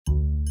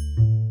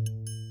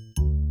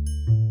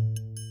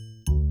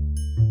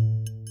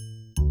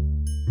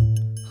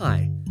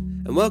Hi,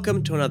 and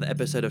welcome to another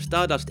episode of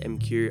Stardust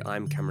MQ.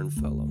 I'm Cameron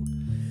Furlong.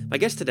 My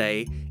guest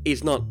today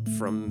is not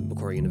from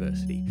Macquarie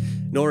University,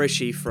 nor is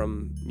she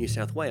from New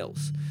South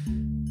Wales.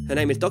 Her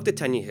name is Dr.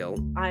 Tanya Hill.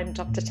 I'm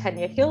Dr.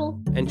 Tanya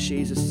Hill. And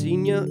she's a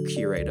Senior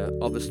Curator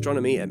of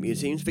Astronomy at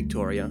Museums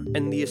Victoria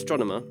and the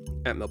Astronomer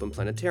at Melbourne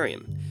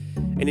Planetarium.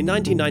 And in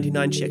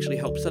 1999, she actually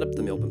helped set up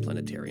the Melbourne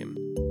Planetarium.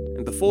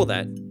 And before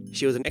that,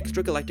 she was an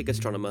extragalactic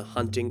astronomer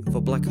hunting for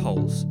black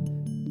holes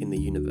in the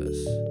universe.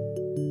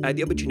 I had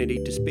the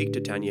opportunity to speak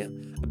to Tanya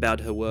about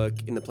her work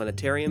in the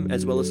planetarium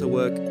as well as her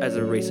work as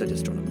a research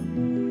astronomer.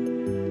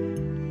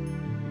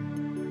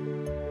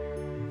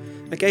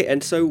 Okay,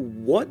 and so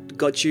what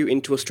got you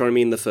into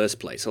astronomy in the first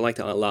place? I'd like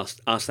to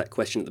ask that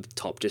question at the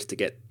top just to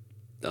get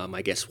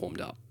my guests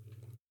warmed up.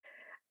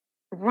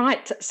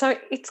 Right. So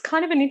it's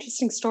kind of an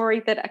interesting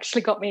story that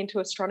actually got me into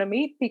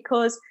astronomy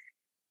because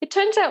it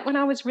turns out when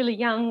I was really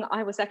young,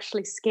 I was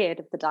actually scared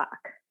of the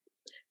dark.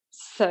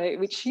 So,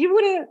 which you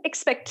wouldn't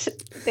expect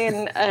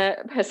then a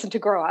person to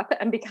grow up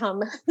and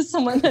become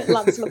someone that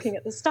loves looking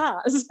at the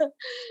stars.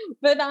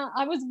 But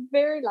I was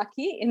very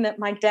lucky in that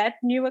my dad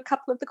knew a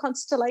couple of the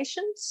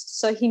constellations.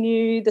 So he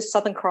knew the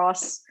Southern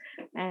Cross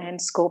and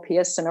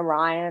Scorpius and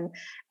Orion.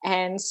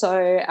 And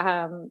so,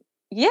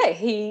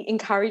 he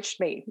encouraged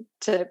me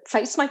to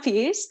face my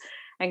fears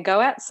and go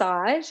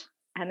outside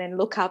and then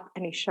look up,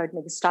 and he showed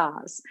me the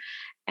stars.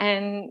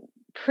 And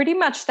pretty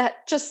much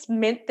that just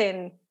meant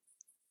then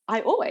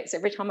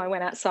every time I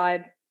went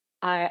outside,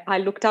 I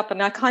looked up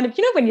and I kind of,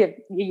 when you're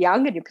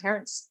young and your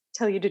parents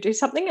tell you to do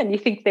something and you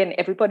think then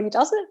everybody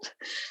does it.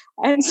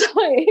 And so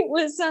it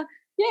was,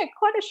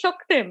 quite a shock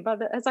then, but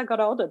as I got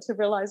older to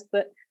realise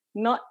that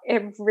not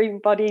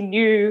everybody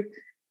knew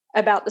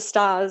about the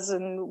stars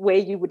and where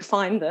you would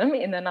find them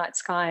in the night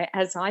sky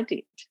as I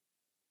did.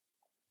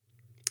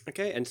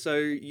 Okay, and so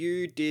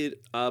you did,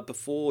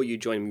 before you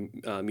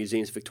joined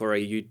Museums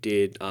Victoria, you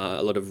did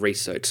a lot of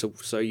research.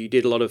 So you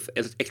did a lot of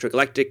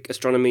extragalactic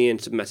astronomy and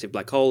supermassive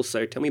black holes.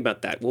 So tell me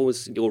about that. What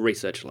was your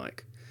research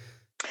like?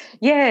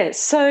 Yeah,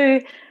 so,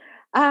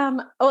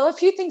 a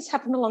few things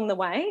happened along the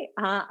way.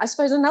 I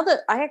suppose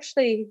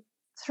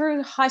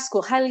through high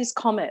school, Halley's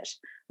Comet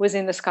was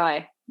in the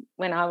sky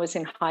when I was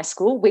in high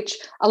school, which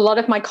a lot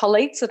of my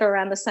colleagues that are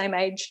around the same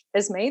age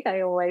as me,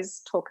 they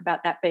always talk about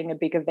that being a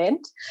big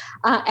event.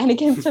 And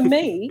again, for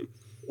me,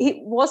 it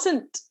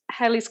wasn't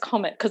Halley's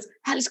Comet, because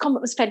Halley's Comet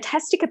was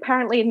fantastic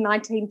apparently in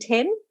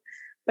 1910.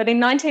 But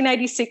in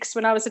 1986,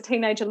 when I was a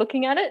teenager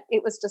looking at it,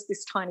 it was just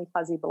this tiny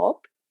fuzzy blob.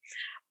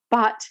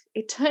 But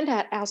it turned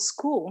out our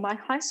school, my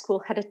high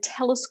school, had a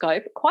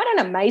telescope, quite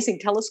an amazing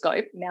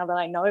telescope now that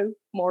I know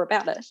more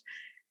about it.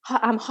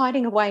 I'm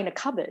hiding away in a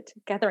cupboard,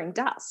 gathering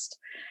dust.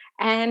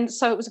 And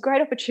so it was a great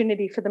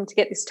opportunity for them to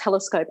get this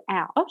telescope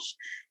out.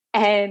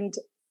 And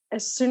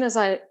as soon as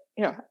I'd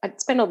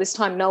spent all this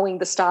time knowing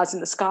the stars in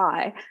the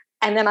sky,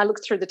 and then I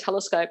looked through the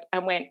telescope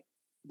and went,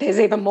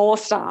 there's even more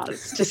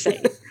stars to see.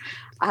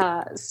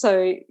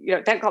 So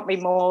that got me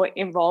more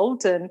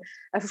involved. And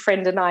a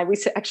friend and I, we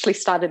actually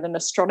started an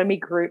astronomy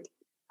group.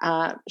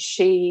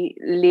 She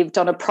lived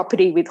on a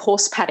property with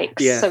horse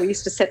paddocks, so we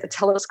used to set the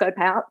telescope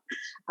out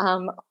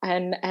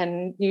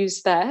and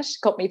use that.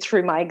 Got me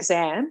through my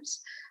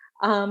exams.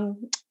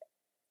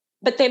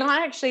 But then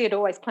I actually had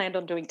always planned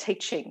on doing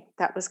teaching.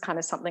 That was kind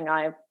of something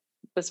I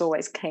was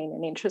always keen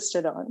and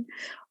interested on.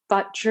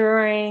 But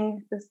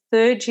during the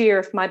third year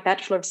of my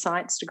Bachelor of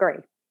Science degree,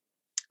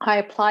 I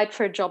applied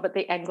for a job at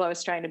the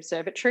Anglo-Australian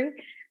Observatory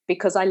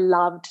because I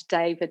loved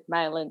David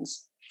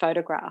Malan's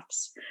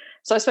photographs.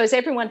 So I suppose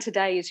everyone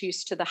today is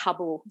used to the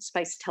Hubble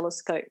Space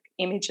Telescope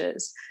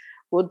images.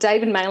 Well,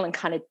 David Malan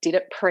kind of did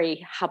it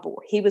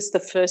pre-Hubble. He was the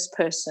first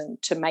person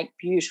to make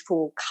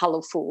beautiful,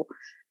 colourful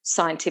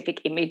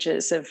scientific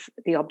images of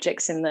the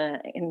objects in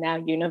our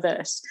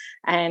universe.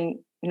 And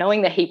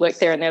knowing that he worked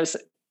there and there was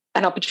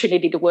an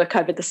opportunity to work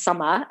over the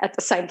summer at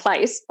the same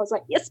place, I was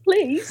like, yes,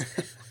 please.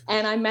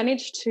 And I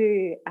managed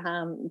to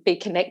be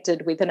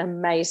connected with an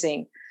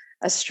amazing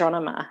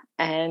astronomer.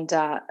 And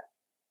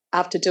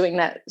after doing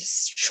that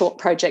short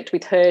project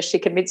with her, she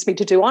convinced me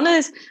to do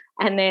honours,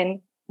 and then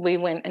we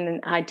went and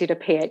I did a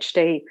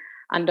PhD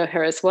under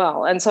her as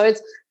well. And so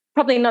it's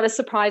probably not a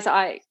surprise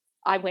I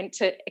went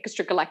to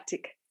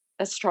extragalactic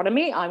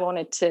astronomy. I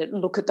wanted to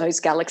look at those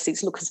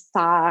galaxies, look as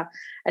far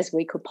as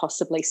we could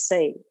possibly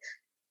see.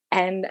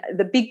 And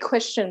the big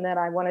question that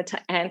I wanted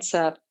to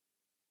answer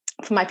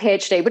for my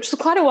PhD, which was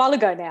quite a while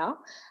ago now,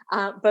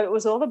 but it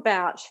was all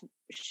about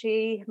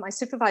my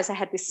supervisor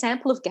had this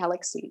sample of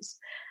galaxies,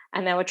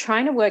 and they were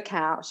trying to work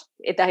out,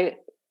 they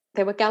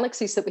were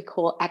galaxies that we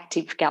call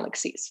active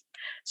galaxies.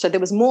 So there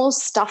was more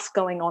stuff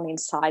going on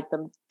inside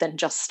them than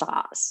just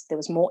stars. There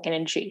was more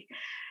energy.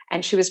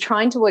 And she was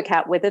trying to work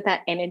out whether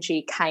that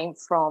energy came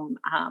from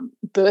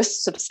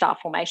bursts of star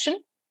formation,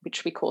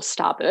 which we call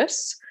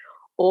starbursts,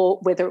 or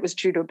whether it was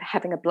due to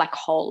having a black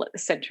hole at the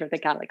centre of the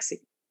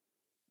galaxy.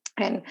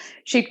 And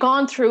she'd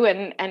gone through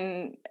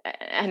and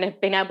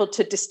had been able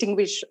to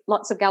distinguish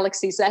lots of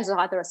galaxies as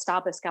either a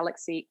starburst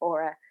galaxy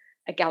or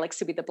a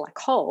galaxy with a black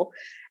hole.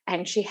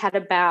 And she had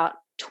about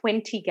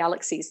 20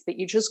 galaxies that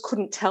you just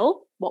couldn't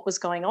tell what was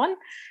going on.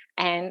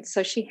 And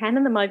so she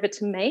handed them over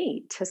to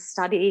me to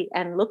study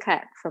and look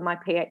at for my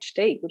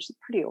PhD, which is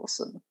pretty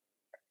awesome.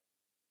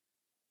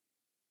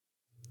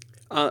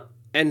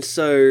 And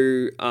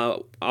so,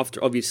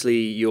 after obviously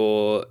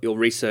your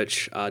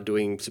research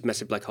doing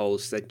supermassive black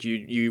holes, that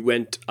you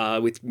went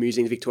with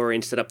Museums Victoria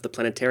and set up the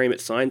planetarium at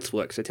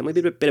ScienceWorks. So tell me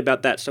a bit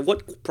about that. So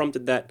what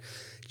prompted that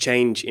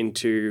change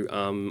into,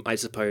 I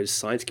suppose,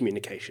 science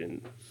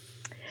communication?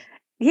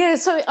 Yeah,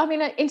 so I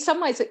mean, in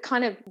some ways, it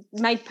kind of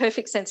made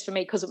perfect sense for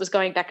me because it was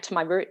going back to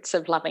my roots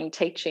of loving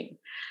teaching.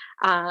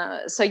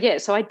 So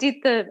I did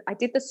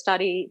the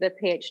study, the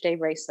PhD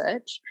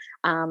research,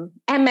 and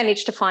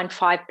managed to find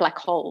 5 black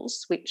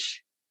holes,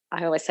 which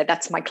I always say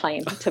that's my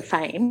claim to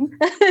fame.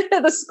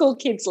 The school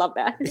kids love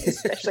that,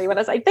 especially when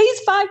I say these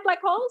 5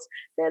 black holes,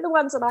 they're the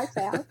ones that I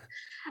found.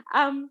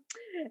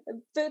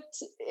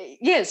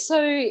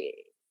 So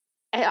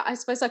I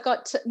suppose I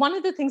got one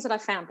of the things that I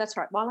found. That's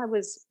right. While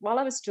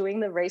I was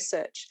doing the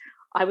research,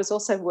 I was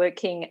also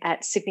working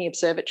at Sydney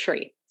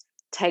Observatory,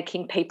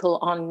 taking people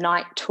on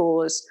night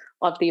tours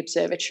of the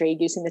observatory,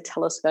 using the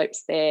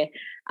telescopes there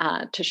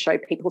to show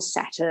people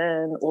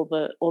Saturn or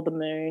the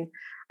moon,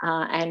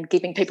 and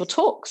giving people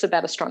talks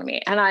about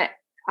astronomy. And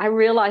I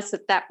realised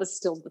that was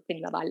still the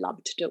thing that I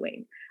loved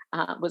doing,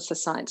 was the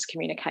science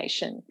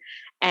communication.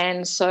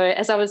 And so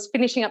as I was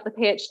finishing up the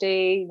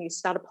PhD, you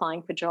start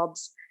applying for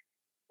jobs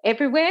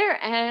everywhere,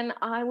 and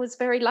I was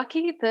very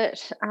lucky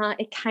that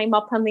it came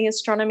up on the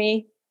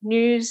Astronomy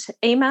News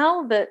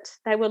email that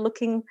they were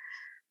looking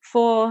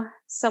for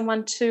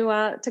someone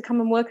to come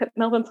and work at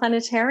Melbourne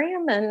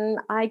Planetarium, and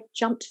I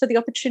jumped for the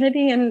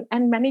opportunity and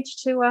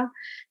managed to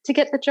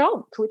get the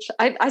job, which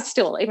I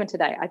still, even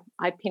today,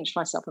 I pinch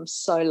myself. I'm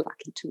so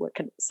lucky to work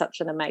at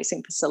such an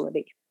amazing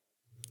facility.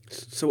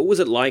 So what was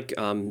it like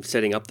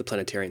setting up the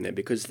planetarium there?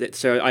 Because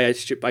I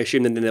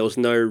assume that there was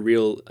no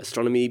real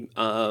astronomy,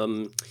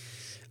 I'll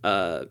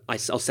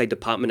say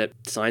department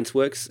at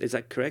ScienceWorks. Is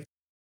that correct?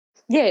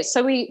 Yeah,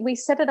 so we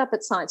set it up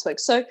at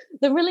ScienceWorks. So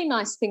the really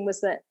nice thing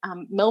was that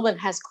Melbourne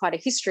has quite a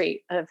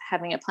history of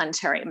having a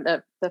planetarium.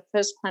 The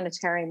first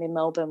planetarium in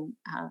Melbourne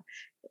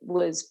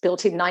was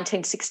built in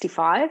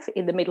 1965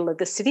 in the middle of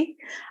the city,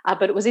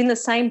 but it was in the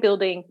same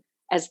building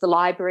as the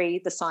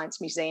library, the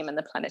Science Museum and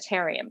the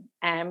planetarium.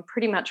 And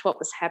pretty much what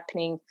was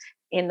happening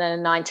in the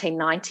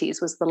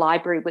 1990s was the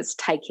library was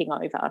taking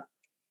over,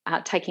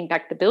 taking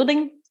back the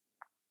building.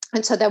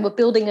 And so they were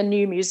building a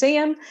new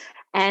museum,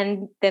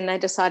 and then they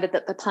decided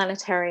that the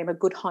planetarium, a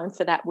good home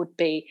for that would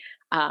be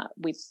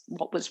with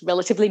what was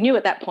relatively new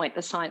at that point,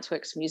 the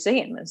ScienceWorks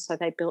Museum. And so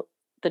they built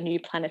the new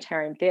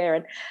planetarium there.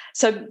 And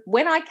so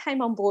when I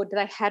came on board,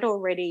 they had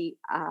already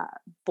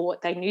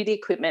they knew the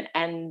equipment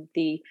and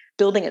the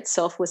building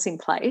itself was in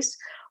place,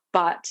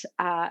 but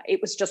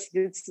it was just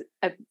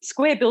a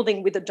square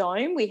building with a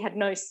dome. We had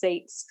no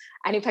seats.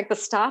 And in fact, the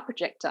star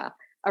projector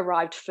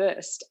arrived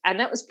first, and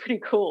that was pretty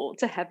cool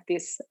to have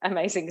this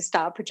amazing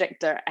star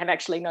projector and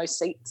actually no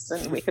seats,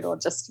 and we could all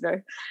just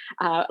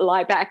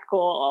lie back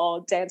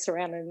or dance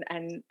around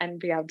and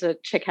be able to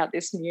check out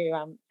this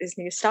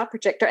new star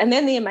projector. And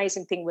then the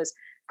amazing thing was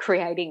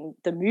creating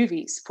the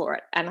movies for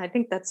it, and I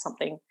think that's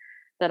something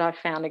that I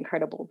found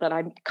incredible, that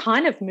I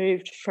kind of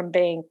moved from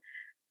being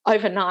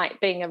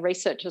overnight being a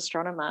research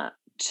astronomer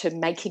to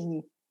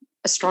making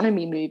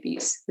astronomy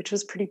movies, which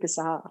was pretty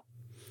bizarre.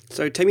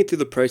 So take me through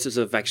the process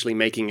of actually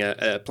making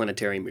a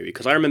planetarium movie,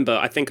 because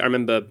I think I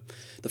remember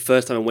the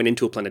first time I went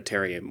into a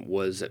planetarium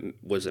was at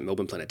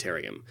Melbourne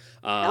Planetarium.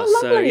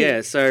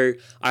 Lovely. So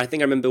I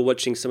think I remember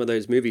watching some of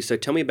those movies. So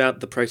tell me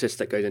about the process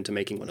that goes into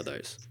making one of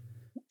those.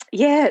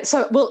 Yeah,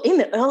 so in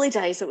the early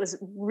days, it was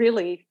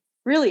really,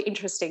 really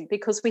interesting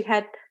because we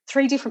had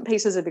 3 different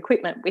pieces of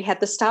equipment. We had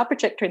the star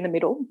projector in the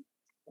middle,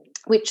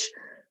 which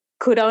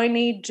could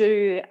only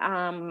do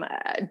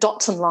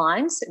dots and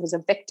lines. It was a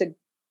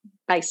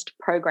vector-based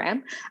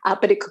program,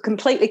 but it could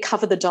completely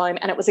cover the dome,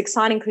 and it was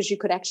exciting because you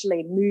could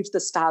actually move the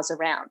stars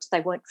around.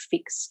 They weren't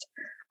fixed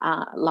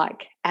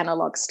like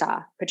analog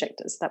star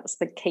projectors. That was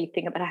the key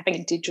thing about having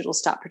a digital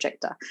star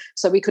projector.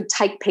 So we could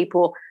take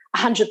people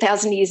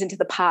 100,000 years into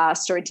the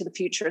past or into the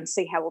future and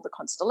see how all the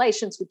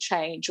constellations would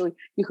change, or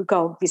you could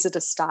go and visit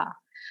a star.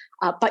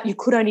 But you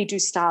could only do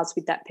stars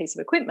with that piece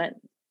of equipment.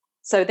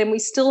 So then we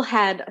still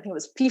had, I think it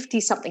was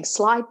 50-something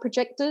slide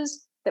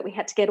projectors that we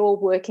had to get all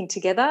working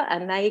together,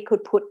 and they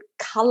could put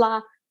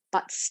colour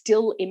but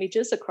still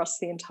images across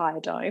the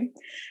entire dome.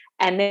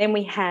 And then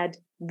we had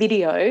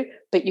video,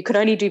 but you could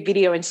only do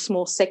video in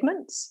small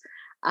segments.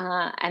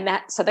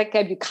 So that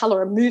gave you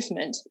colour and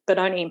movement, but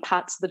only in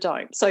parts of the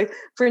dome. So,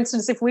 for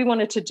instance, if we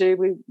wanted to do,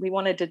 we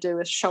wanted to do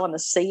a show on the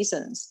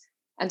seasons,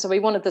 and so we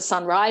wanted the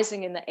sun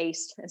rising in the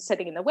east and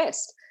setting in the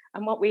west.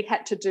 And what we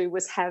had to do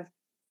was have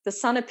the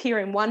sun appear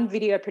in one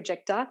video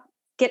projector,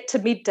 get to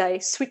midday,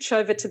 switch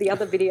over to the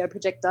other video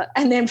projector,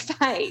 and then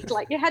fade.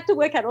 Like, you had to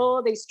work out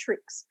all these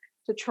tricks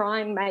to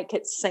try and make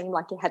it seem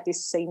like you had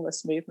this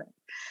seamless movement.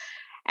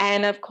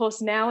 And of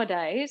course,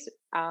 nowadays,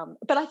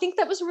 but I think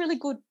that was really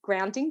good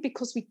grounding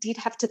because we did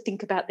have to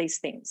think about these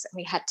things and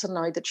we had to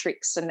know the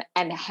tricks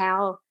and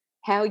how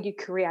you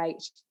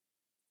create,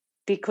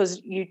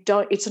 because you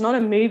don't, it's not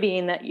a movie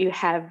in that you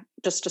have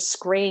just a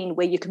screen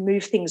where you can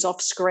move things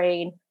off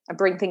screen and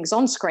bring things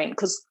on screen,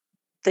 because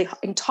the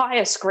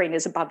entire screen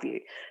is above you.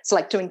 So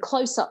like doing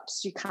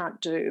close-ups you can't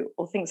do,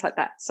 or things like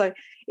that. So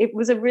it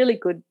was a really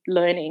good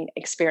learning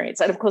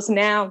experience. And of course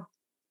now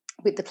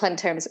with the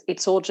planetariums,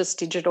 it's all just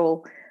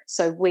digital.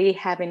 So we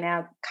have in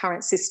our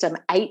current system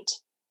 8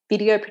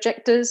 video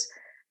projectors,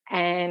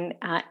 and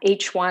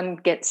each one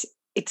gets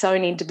its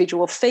own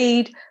individual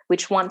feed,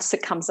 which once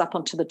it comes up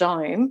onto the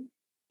dome,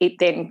 it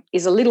then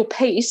is a little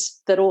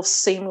piece that all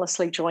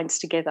seamlessly joins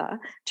together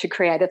to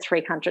create a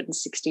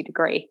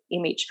 360-degree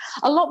image.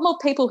 A lot more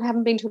people who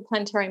haven't been to a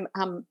planetarium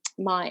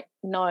might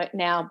know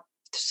now,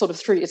 sort of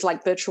through, it's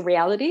like virtual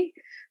reality.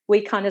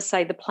 We kind of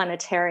say the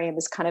planetarium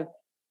is kind of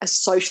a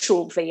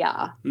social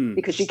VR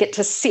because you get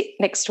to sit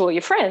next to all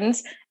your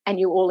friends and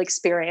you all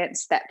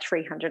experience that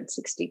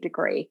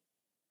 360-degree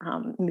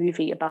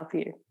movie above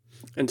you.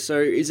 And so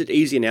is it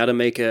easier now to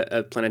make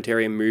a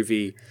planetarium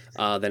movie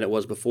than it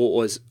was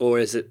before, or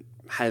is it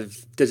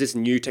does this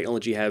new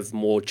technology have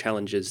more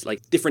challenges, like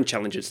different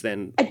challenges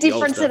than a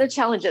different set of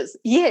challenges?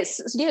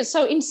 Yes.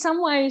 So in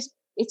some ways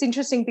it's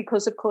interesting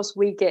because, of course,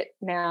 we get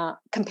now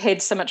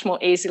compared so much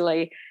more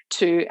easily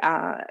to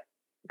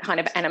kind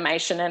of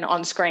animation and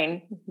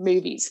on-screen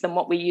movies than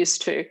what we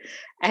used to.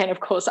 And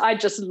of course, I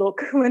just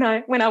look when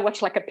I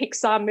watch like a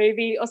Pixar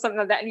movie or something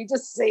like that, and you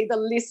just see the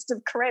list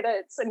of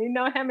credits and you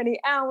know how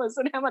many hours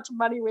and how much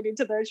money went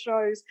into those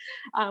shows.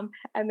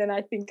 And then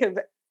I think of,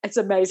 it's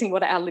amazing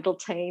what our little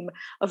team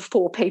of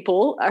 4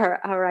 people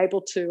are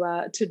able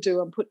to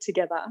do and put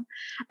together,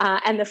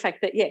 and the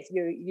fact that yes,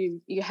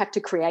 you have to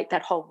create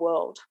that whole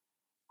world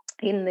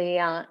in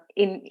the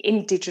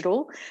in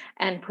digital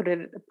and put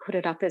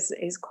it up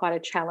is quite a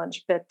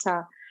challenge. But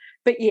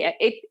yeah,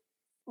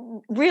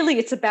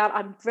 it's about,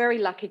 I'm very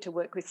lucky to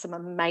work with some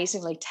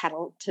amazingly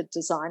talented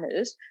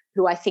designers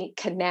who I think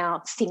can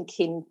now think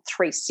in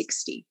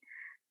 360,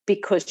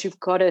 because you've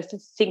got to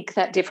think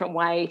that different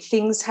way.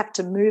 Things have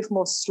to move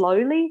more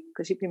slowly,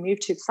 because if you move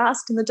too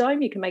fast in the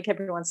dome, you can make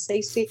everyone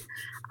seasick.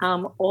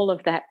 All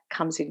of that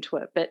comes into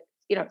it. But,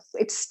 you know,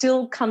 it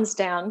still comes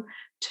down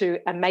to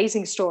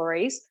amazing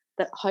stories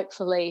that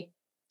hopefully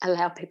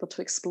allow people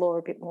to explore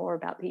a bit more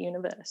about the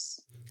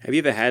universe. Have you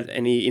ever had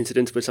any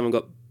incidents where someone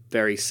got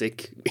very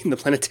sick in the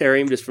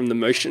planetarium just from the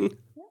motion?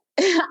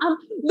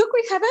 Look,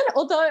 we haven't,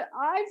 although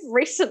I've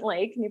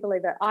recently, can you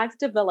believe it, I've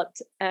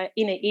developed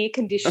inner ear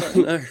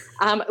condition,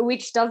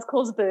 which does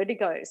cause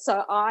vertigo.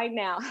 So I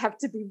now have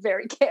to be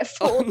very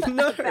careful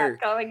about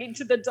going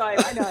into the dome.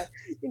 I know,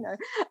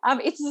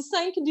 it's the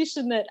same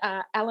condition that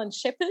Alan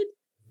Shepard,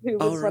 who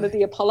was one of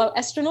the Apollo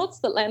astronauts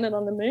that landed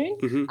on the moon.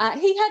 Mm-hmm.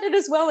 He had it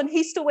as well, and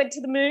he still went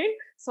to the moon.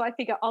 So I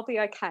figure I'll be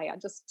okay. I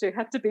just do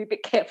have to be a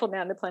bit careful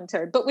now in the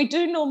planetarium. But we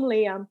do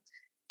normally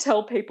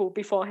tell people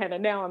beforehand,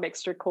 and now I'm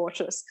extra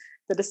cautious,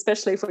 that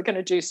especially if we're going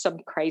to do some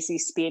crazy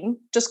spin,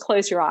 just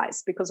close your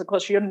eyes, because, of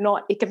course, you're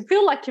not. It can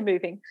feel like you're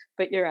moving,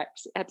 but you're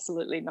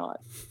absolutely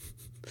not.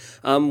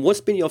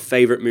 What's been your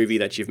favourite movie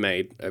that you've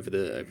made over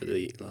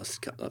the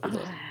last couple of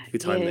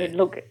time there?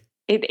 Look,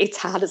 it's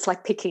hard. It's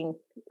like picking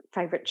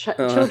favourite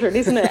children,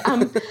 isn't it?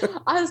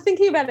 I was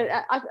thinking about it.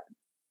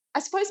 I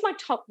suppose my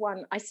top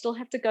one, I still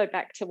have to go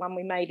back to one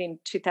we made in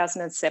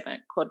 2007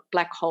 called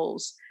Black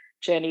Holes: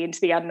 Journey into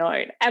the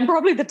Unknown. And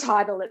probably the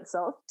title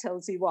itself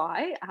tells you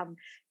why.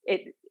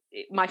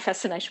 My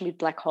fascination with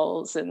black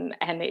holes, and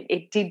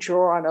it did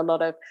draw on a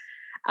lot of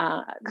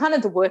kind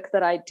of the work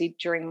that I did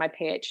during my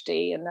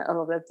PhD, and a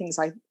lot of the things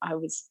I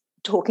was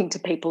talking to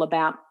people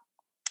about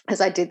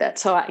as I did that.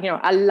 So,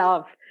 I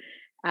love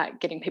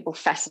getting people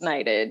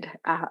fascinated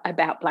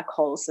about black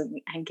holes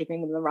and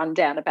giving them the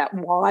rundown about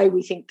why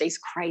we think these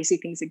crazy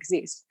things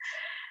exist.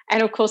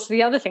 And, of course,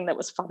 the other thing that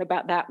was fun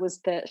about that was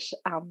that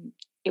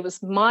it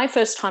was my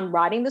first time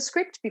writing the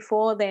script.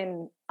 Before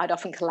then, I'd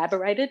often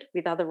collaborated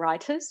with other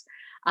writers,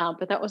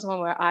 but that was one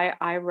where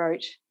I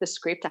wrote the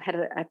script. I had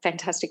a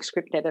fantastic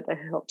script editor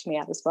who helped me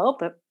out as well,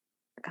 but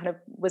I kind of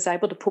was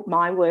able to put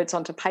my words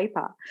onto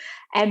paper.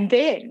 And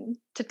then,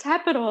 to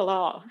tap it all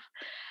off,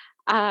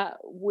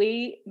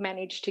 we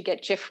managed to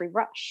get Geoffrey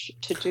Rush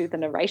to do the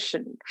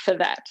narration for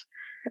that.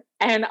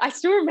 And I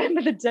still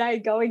remember the day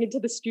going into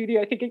the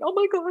studio thinking, oh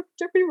my God,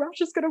 Geoffrey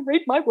Rush is going to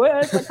read my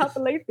words. I can't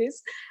believe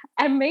this.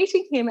 And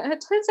meeting him, and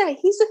it turns out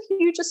he's a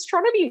huge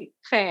astronomy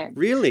fan.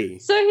 Really?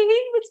 So he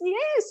was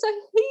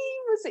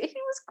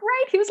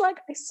great. He was like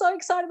so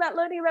excited about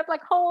learning about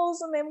black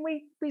holes. And then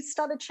we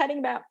started chatting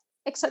about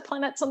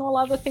exoplanets and all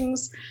other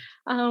things,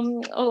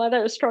 all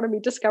other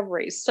astronomy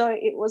discoveries. So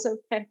it was a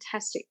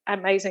fantastic,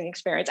 amazing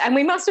experience. And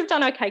we must have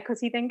done okay,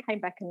 because he then came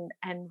back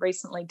and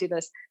recently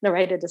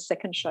narrated a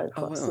second show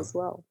for us as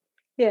well.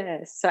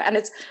 Yeah. So, and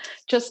it's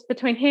just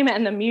between him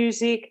and the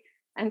music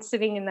and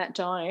sitting in that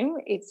dome,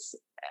 it's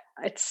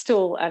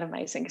still an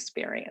amazing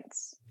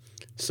experience.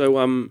 So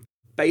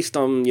based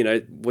on,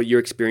 what your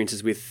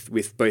experiences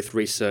with both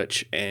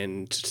research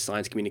and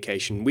science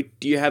communication,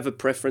 do you have a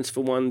preference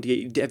for one?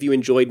 Have you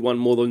enjoyed one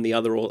more than the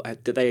other, or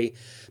do they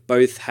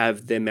both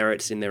have their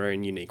merits in their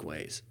own unique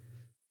ways?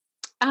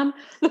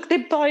 Look,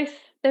 they're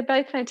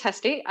both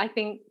fantastic. I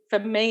think for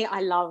me,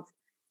 I love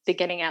the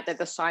getting out there,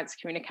 the science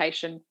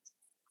communication,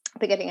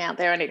 the getting out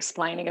there and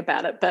explaining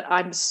about it. But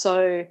I'm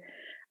so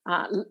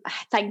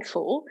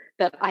thankful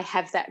that I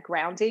have that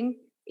grounding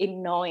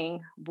in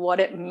knowing what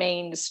it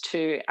means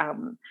to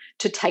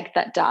take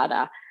that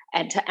data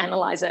and to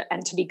analyze it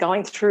and to be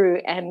going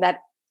through. And that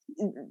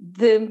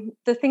the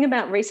thing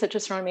about research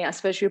astronomy, I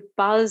suppose, your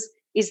buzz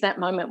is that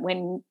moment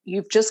when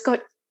you've just got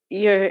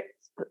your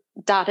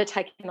data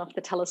taken off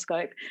the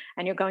telescope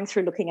and you're going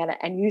through looking at it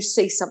and you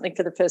see something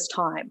for the first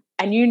time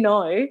and you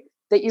know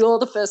that you're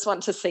the first one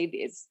to see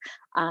this.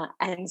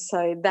 And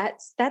so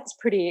that's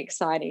pretty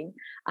exciting.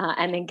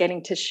 And then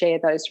getting to share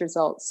those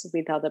results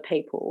with other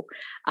people.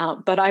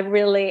 But I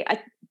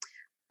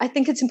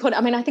think it's important.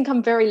 I mean, I think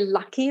I'm very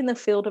lucky in the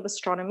field of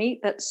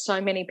astronomy that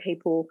so many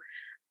people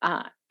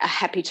are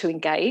happy to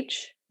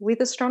engage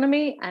with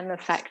astronomy, and the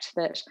fact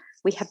that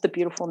we have the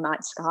beautiful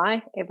night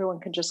sky. Everyone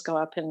can just go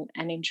up and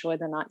enjoy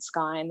the night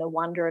sky and the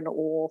wonder and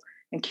awe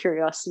and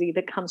curiosity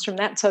that comes from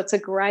that. So it's a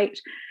great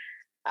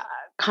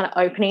kind of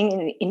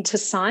opening into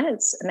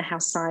science and how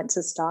science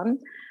is done.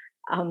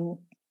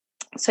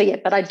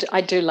 But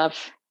I do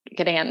love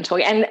getting out and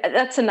talking. And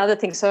that's another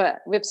thing. So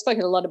we've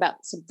spoken a lot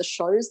about some of the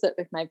shows that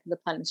we've made for the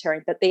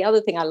planetarium, but the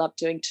other thing I love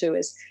doing too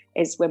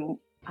is when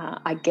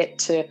I get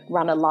to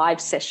run a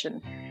live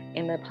session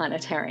in the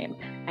planetarium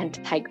and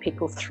to take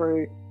people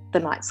through the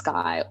night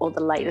sky or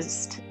the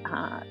latest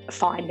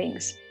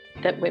findings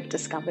that we've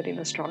discovered in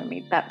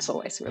astronomy. That's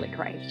always really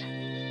great.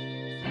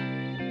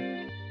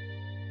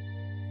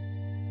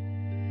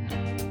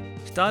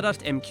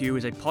 Stardust MQ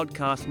is a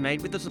podcast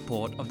made with the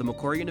support of the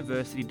Macquarie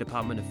University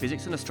Department of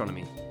Physics and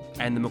Astronomy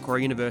and the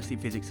Macquarie University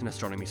Physics and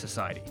Astronomy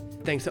Society.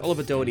 Thanks to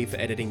Oliver Doherty for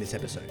editing this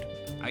episode.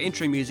 Our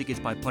intro music is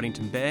by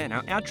Poddington Bear and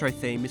our outro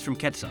theme is from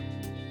Ketsa.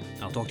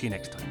 I'll talk to you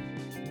next time.